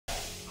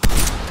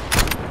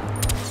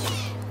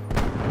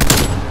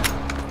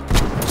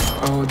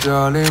Oh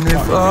darling,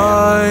 if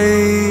I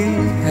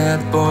had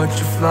bought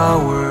you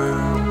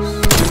flowers,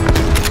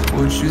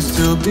 would you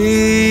still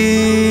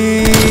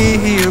be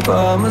here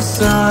by my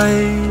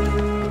side?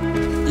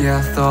 Yeah,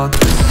 I thought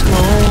this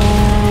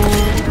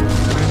moment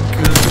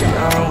could be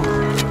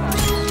ours,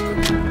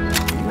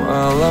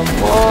 while I'm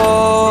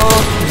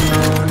walking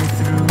on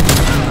through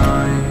the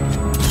night.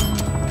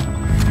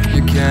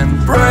 You can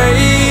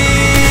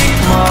break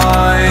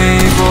my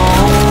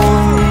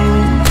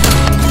bones,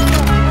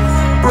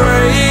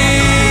 break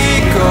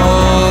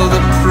all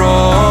the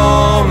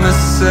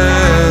promises,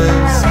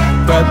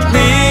 but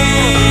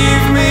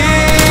leave me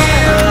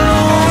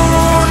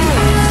alone.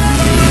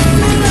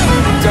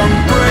 Don't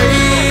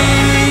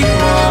break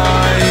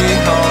my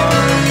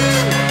heart,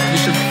 you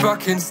should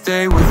fucking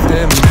stay with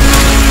him. You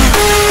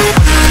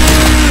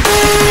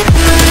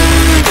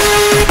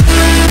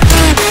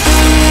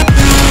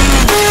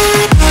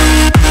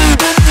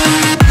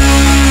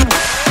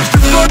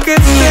should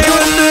fucking stay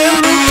with him.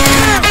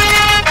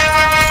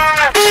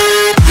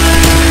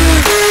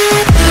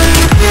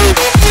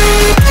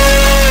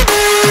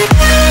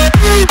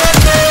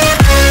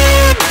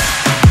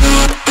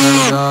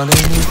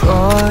 Darling, if I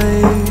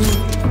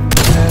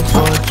had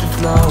bought you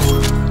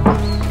flowers,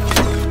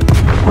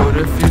 what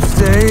if you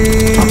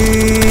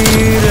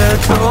stayed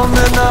at home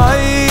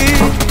tonight?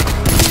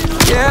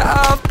 Yeah,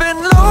 I've been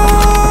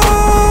lonely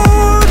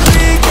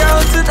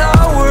counting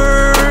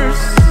hours,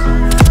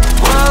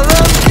 while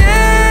I'm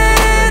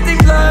getting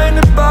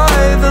blinded by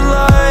the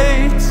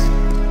light.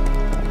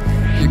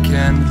 You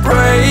can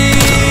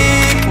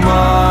break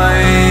my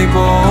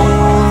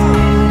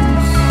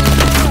bones,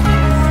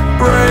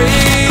 break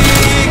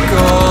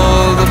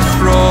all the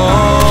promises,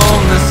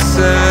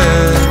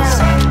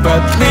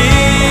 but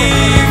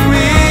leave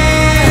me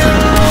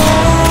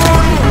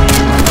alone.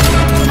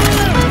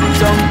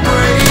 Don't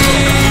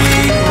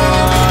break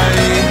my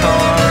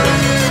heart,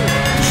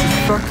 you should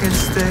fucking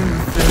stay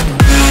with him.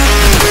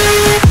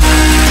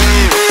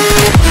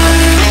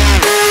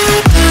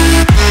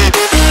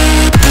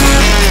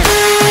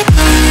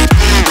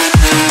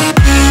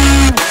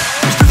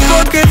 You should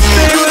fucking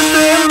stay with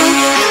him.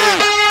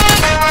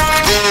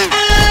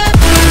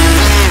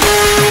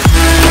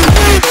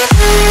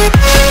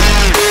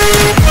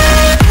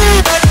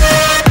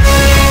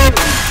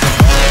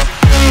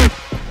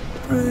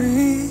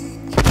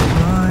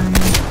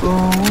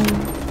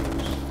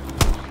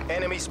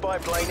 Enemy spy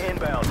plane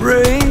inbound.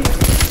 Break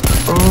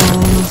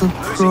all the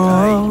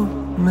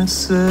promises,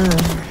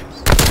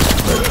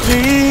 but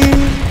leave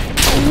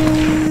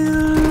me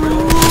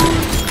alone.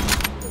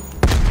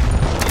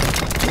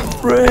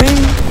 Break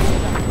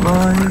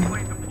my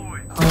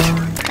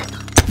heart,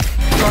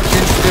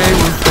 fucking stay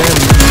with him.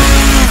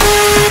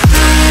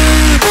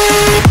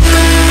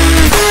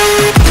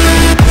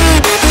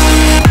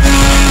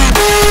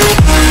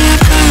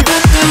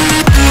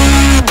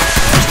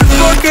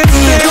 Fucking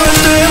stay with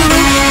him.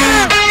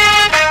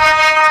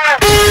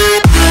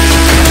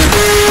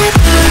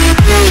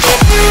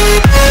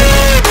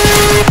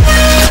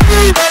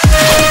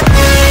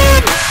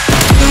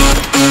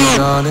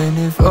 Darling,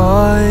 if I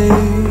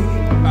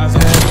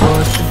had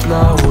bought you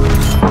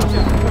flowers,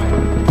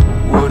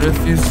 what if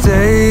you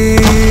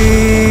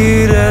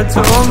stayed at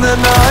home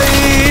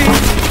tonight?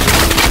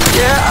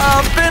 Yeah,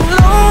 I've been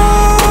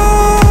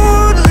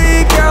lonely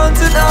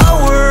counting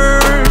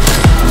hours,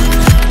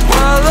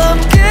 while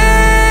I'm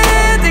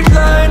getting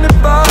blinded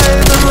by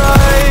the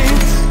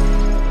light.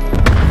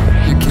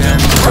 You can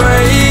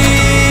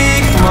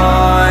break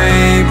my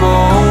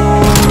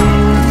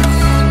bones,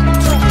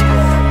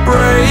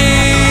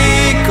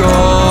 break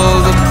all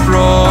the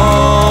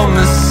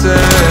promises,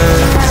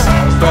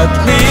 but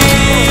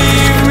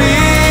leave me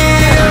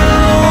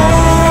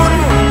alone.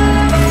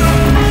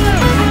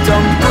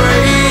 Don't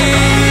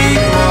break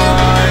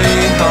my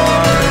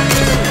heart,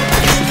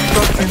 you should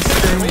fucking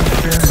stay with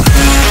him.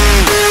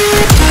 You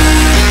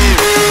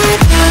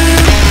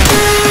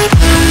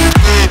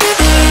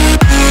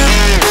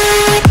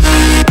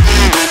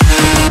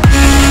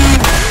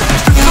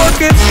should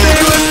fucking stay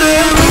with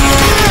him.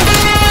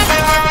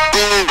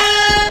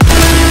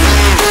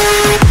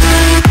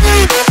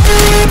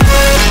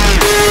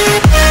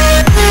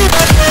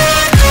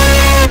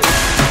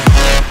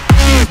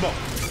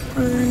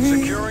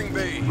 Securing B.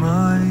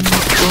 My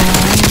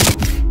bones,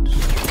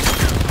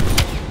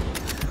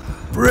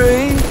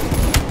 break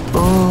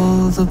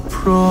all the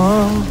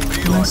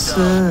promises,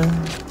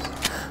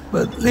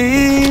 but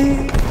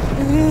leave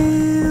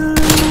me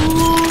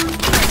alone.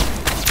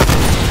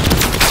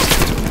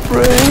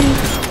 Break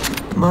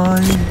my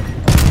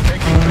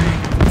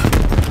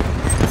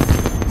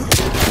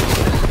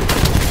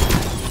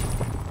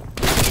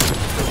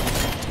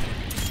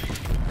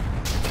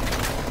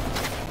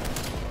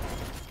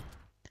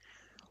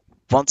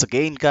Once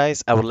again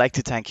guys, I would like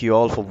to thank you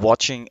all for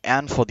watching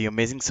and for the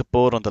amazing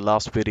support on the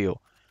last video.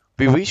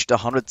 We reached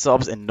 100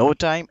 subs in no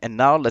time and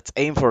now let's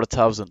aim for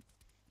 1,000.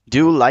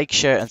 Do like,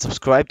 share and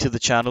subscribe to the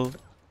channel.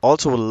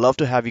 Also would love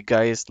to have you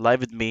guys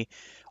live with me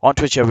on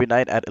Twitch every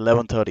night at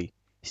 11:30.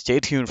 Stay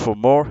tuned for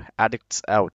more. Addicts out.